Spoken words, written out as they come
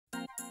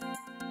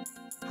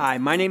Hi,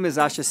 my name is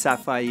Ahsha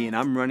Safai and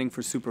I'm running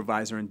for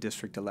supervisor in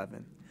District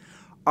 11.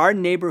 Our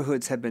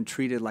neighborhoods have been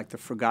treated like the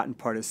forgotten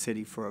part of the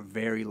city for a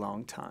very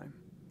long time.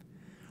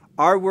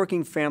 Our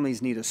working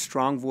families need a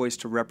strong voice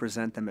to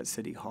represent them at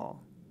City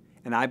Hall,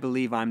 and I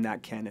believe I'm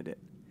that candidate.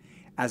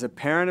 As a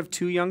parent of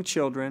 2 young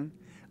children,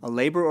 a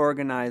labor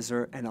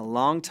organizer, and a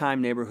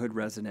longtime neighborhood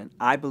resident,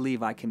 I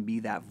believe I can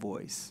be that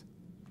voice.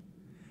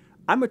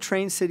 I'm a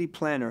trained city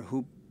planner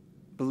who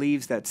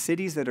believes that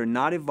cities that are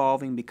not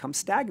evolving become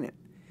stagnant.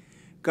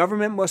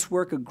 Government must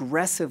work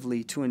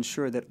aggressively to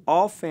ensure that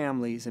all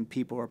families and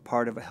people are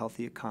part of a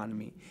healthy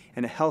economy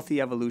and a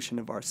healthy evolution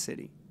of our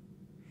city.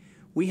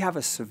 We have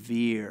a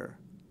severe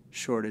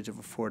shortage of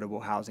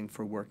affordable housing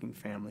for working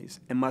families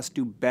and must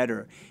do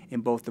better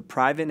in both the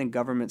private and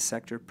government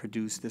sector to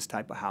produce this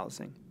type of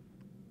housing.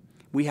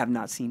 We have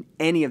not seen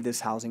any of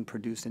this housing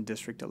produced in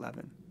District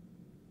 11.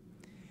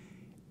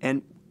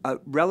 And a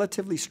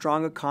relatively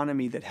strong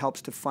economy that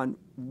helps to fund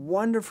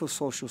wonderful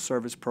social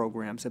service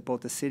programs at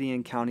both the city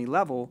and county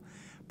level,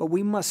 but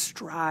we must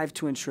strive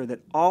to ensure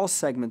that all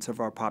segments of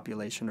our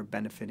population are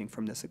benefiting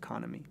from this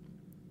economy.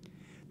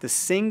 The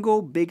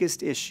single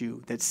biggest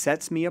issue that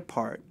sets me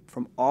apart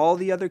from all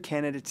the other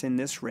candidates in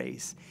this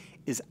race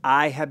is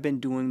I have been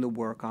doing the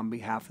work on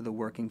behalf of the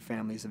working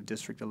families of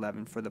District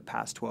 11 for the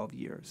past 12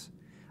 years.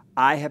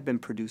 I have been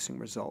producing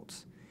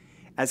results.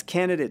 As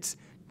candidates,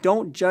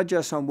 don't judge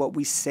us on what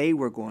we say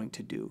we're going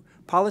to do.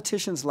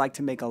 Politicians like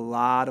to make a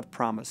lot of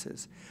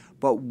promises,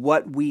 but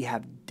what we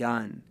have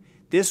done.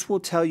 This will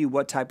tell you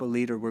what type of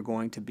leader we're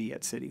going to be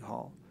at City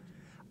Hall.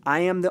 I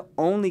am the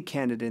only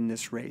candidate in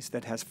this race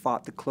that has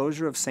fought the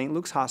closure of St.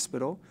 Luke's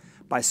Hospital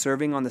by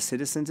serving on the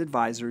Citizens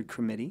Advisory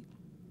Committee.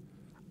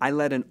 I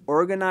led an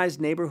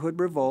organized neighborhood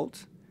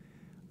revolt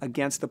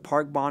against the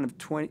park bond of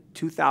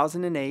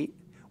 2008,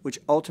 which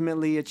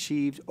ultimately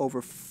achieved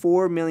over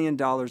 $4 million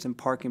in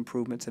park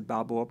improvements at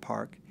Balboa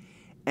Park.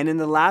 And in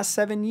the last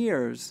 7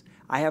 years,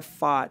 I have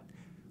fought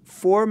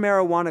 4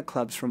 marijuana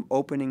clubs from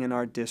opening in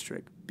our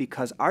district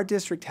because our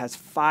district has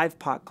 5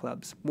 pot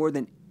clubs, more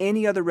than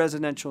any other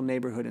residential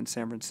neighborhood in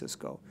San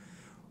Francisco.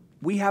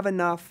 We have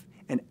enough,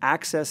 and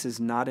access is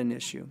not an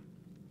issue.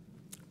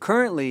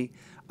 Currently,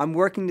 I'm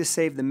working to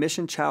save the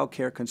Mission Child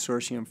Care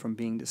Consortium from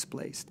being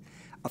displaced,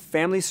 a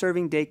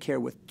family-serving daycare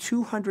with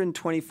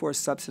 224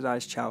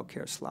 subsidized child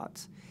care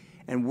slots,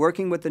 and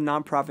working with the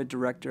nonprofit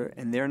director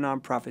and their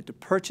nonprofit to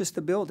purchase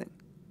the building.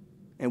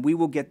 And we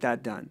will get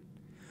that done.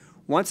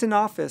 Once in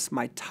office,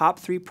 my top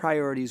 3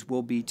 priorities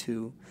will be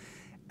to,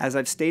 as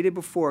I've stated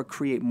before,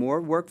 create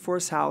more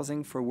workforce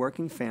housing for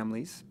working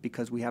families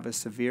because we have a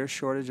severe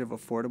shortage of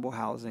affordable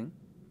housing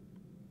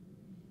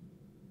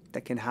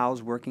that can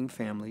house working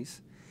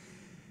families.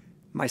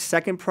 My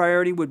second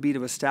priority would be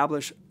to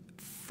establish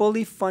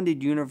fully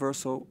funded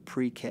universal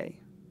pre-K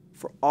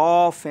for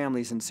all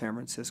families in San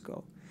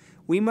Francisco.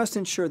 We must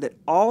ensure that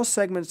all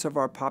segments of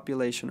our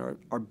population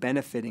are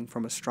benefiting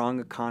from a strong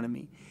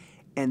economy,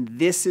 and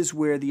this is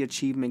where the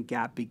achievement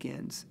gap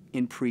begins,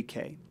 in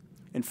pre-K.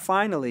 And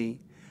finally,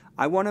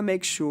 I want to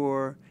make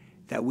sure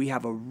that we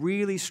have a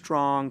really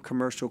strong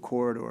commercial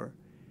corridor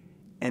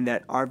and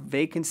that our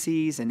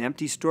vacancies and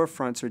empty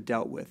storefronts are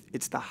dealt with.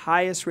 It's the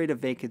highest rate of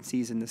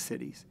vacancies in the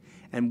cities.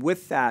 And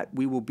with that,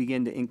 we will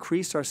begin to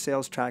increase our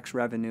sales tax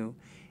revenue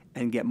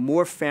and get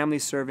more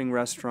family-serving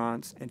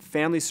restaurants and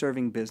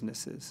family-serving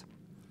businesses.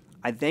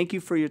 I thank you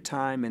for your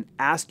time and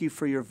ask you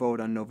for your vote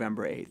on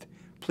November 8th.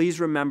 Please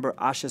remember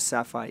Ahsha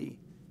Safai.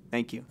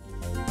 Thank you.